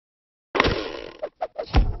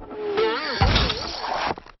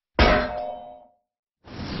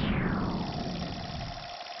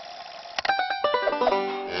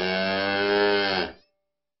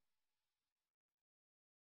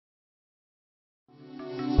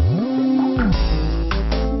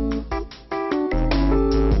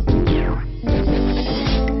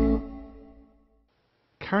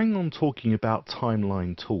carrying on talking about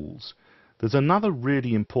timeline tools, there's another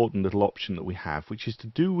really important little option that we have, which is to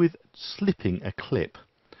do with slipping a clip.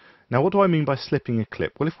 Now, what do I mean by slipping a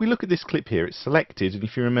clip? Well, if we look at this clip here, it's selected, and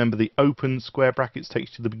if you remember, the open square brackets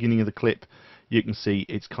takes you to the beginning of the clip. You can see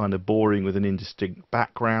it's kind of boring with an indistinct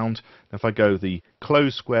background. Now, if I go the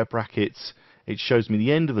closed square brackets, it shows me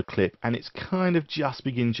the end of the clip, and it's kind of just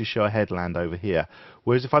beginning to show a headland over here.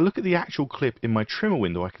 Whereas if I look at the actual clip in my trimmer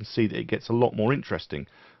window, I can see that it gets a lot more interesting.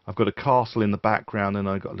 I've got a castle in the background, and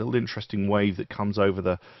I've got a little interesting wave that comes over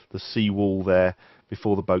the sea wall there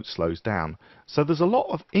before the boat slows down. So there's a lot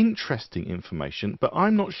of interesting information, but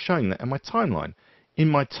I'm not showing that in my timeline. In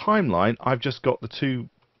my timeline, I've just got the two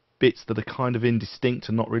bits that are kind of indistinct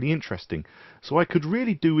and not really interesting. So I could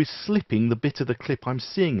really do with slipping the bit of the clip I'm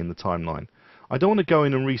seeing in the timeline. I don't want to go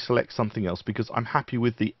in and reselect something else because I'm happy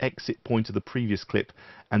with the exit point of the previous clip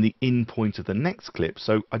and the in point of the next clip.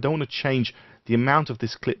 So I don't want to change the amount of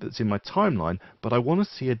this clip that's in my timeline, but I want to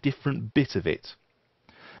see a different bit of it.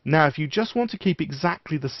 Now, if you just want to keep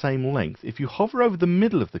exactly the same length, if you hover over the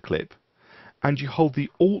middle of the clip and you hold the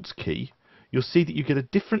Alt key, you'll see that you get a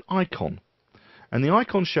different icon. And the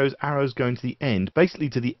icon shows arrows going to the end, basically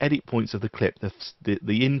to the edit points of the clip,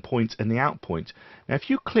 the in point and the out point. Now, if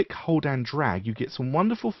you click, hold and drag, you get some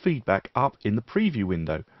wonderful feedback up in the preview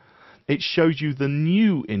window. It shows you the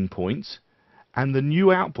new in point and the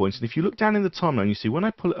new out points. And if you look down in the timeline, you see when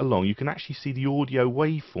I pull it along, you can actually see the audio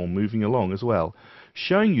waveform moving along as well,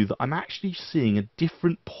 showing you that I'm actually seeing a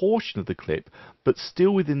different portion of the clip, but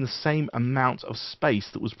still within the same amount of space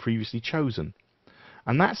that was previously chosen.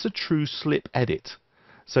 And that's a true slip edit.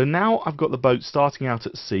 So now I've got the boat starting out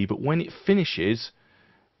at sea, but when it finishes,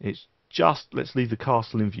 it's just, let's leave the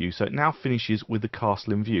castle in view. So it now finishes with the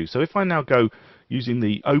castle in view. So if I now go using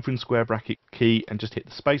the open square bracket key and just hit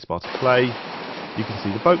the spacebar to play, you can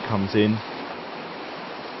see the boat comes in,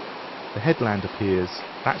 the headland appears,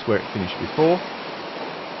 that's where it finished before.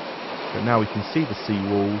 But now we can see the sea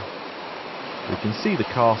wall, we can see the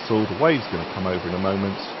castle, the wave's going to come over in a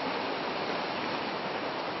moment,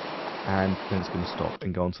 and then it's going to stop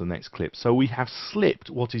and go on to the next clip. So we have slipped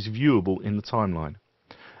what is viewable in the timeline,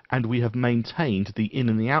 and we have maintained the in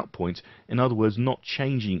and the out point, in other words, not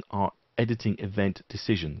changing our editing event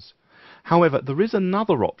decisions. However, there is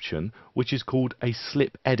another option which is called a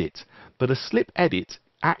slip edit, but a slip edit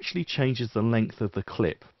actually changes the length of the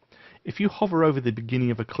clip. If you hover over the beginning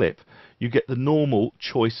of a clip, you get the normal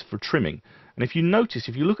choice for trimming, and if you notice,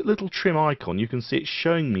 if you look at the little trim icon, you can see it's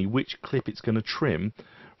showing me which clip it's going to trim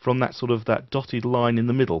from that sort of that dotted line in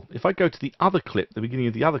the middle. If I go to the other clip, the beginning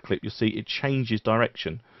of the other clip, you'll see it changes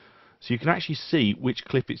direction. So you can actually see which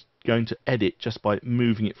clip it's going to edit just by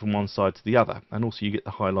moving it from one side to the other. And also you get the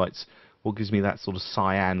highlights, what gives me that sort of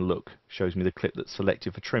cyan look, shows me the clip that's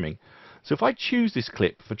selected for trimming. So if I choose this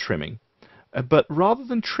clip for trimming, but rather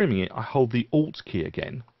than trimming it, I hold the Alt key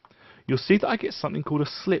again, you'll see that I get something called a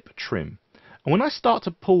slip trim. And when I start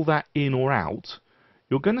to pull that in or out,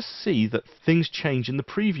 you're going to see that things change in the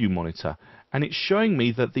preview monitor, and it's showing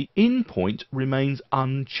me that the in point remains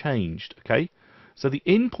unchanged. Okay, so the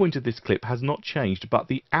in point of this clip has not changed, but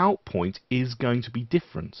the out point is going to be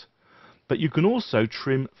different. But you can also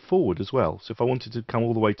trim forward as well. So if I wanted to come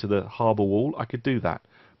all the way to the harbour wall, I could do that.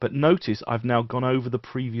 But notice I've now gone over the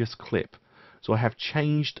previous clip. So I have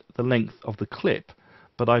changed the length of the clip,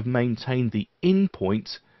 but I've maintained the in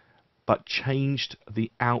point, but changed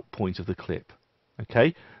the out point of the clip.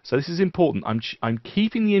 Okay, so this is important. I'm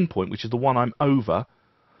keeping the in point, which is the one I'm over,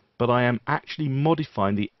 but I am actually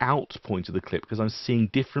modifying the out point of the clip because I'm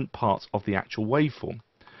seeing different parts of the actual waveform.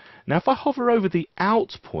 Now, if I hover over the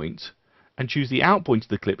out point and choose the out point of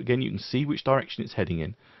the clip, again, you can see which direction it's heading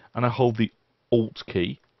in, and I hold the Alt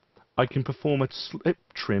key, I can perform a slip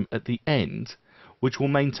trim at the end, which will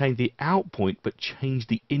maintain the out point but change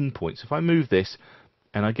the in point. So if I move this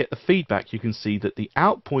and I get the feedback, you can see that the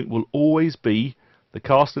out point will always be the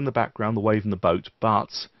castle in the background, the wave and the boat,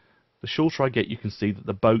 but the shorter I get, you can see that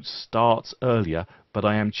the boat starts earlier, but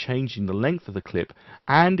I am changing the length of the clip,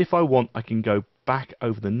 and if I want, I can go back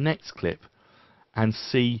over the next clip and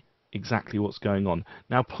see exactly what's going on.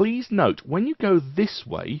 Now, please note, when you go this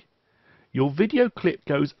way, your video clip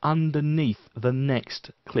goes underneath the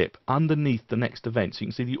next clip, underneath the next event. So you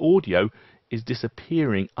can see the audio is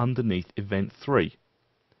disappearing underneath event 3.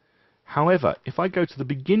 However, if I go to the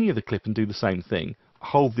beginning of the clip and do the same thing,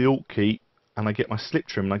 hold the Alt key and I get my slip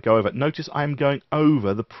trim and I go over it, notice I am going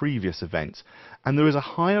over the previous event. And there is a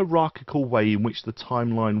hierarchical way in which the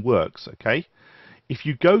timeline works, okay? If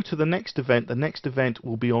you go to the next event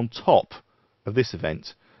will be on top of this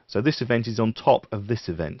event. So this event is on top of this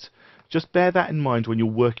event. Just bear that in mind when you're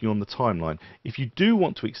working on the timeline. If you do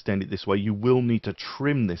want to extend it this way, you will need to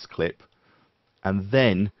trim this clip, and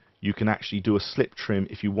then you can actually do a slip trim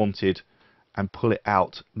if you wanted and pull it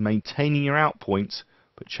out, maintaining your out point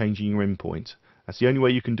but changing your in point. That's the only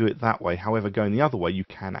way you can do it that way. However, going the other way, you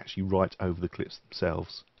can actually write over the clips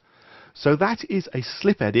themselves. So that is a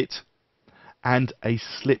slip edit and a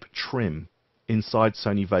slip trim inside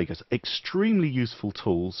Sony Vegas. Extremely useful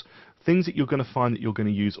tools, things that you're going to find that you're going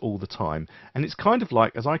to use all the time. And it's kind of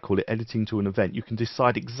like, as I call it, editing to an event. You can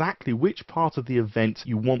decide exactly which part of the event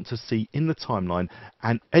you want to see in the timeline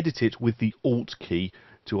and edit it with the Alt key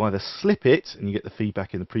to either slip it, and you get the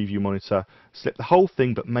feedback in the preview monitor, slip the whole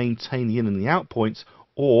thing but maintain the in and the out points,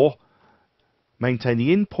 or maintain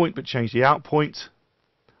the in point but change the out point,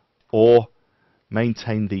 or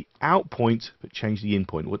maintain the out point but change the in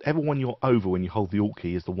point. Whatever one you're over when you hold the Alt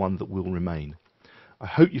key is the one that will remain. I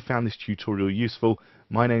hope you found this tutorial useful.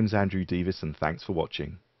 My name's Andrew Davis, and thanks for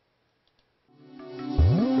watching.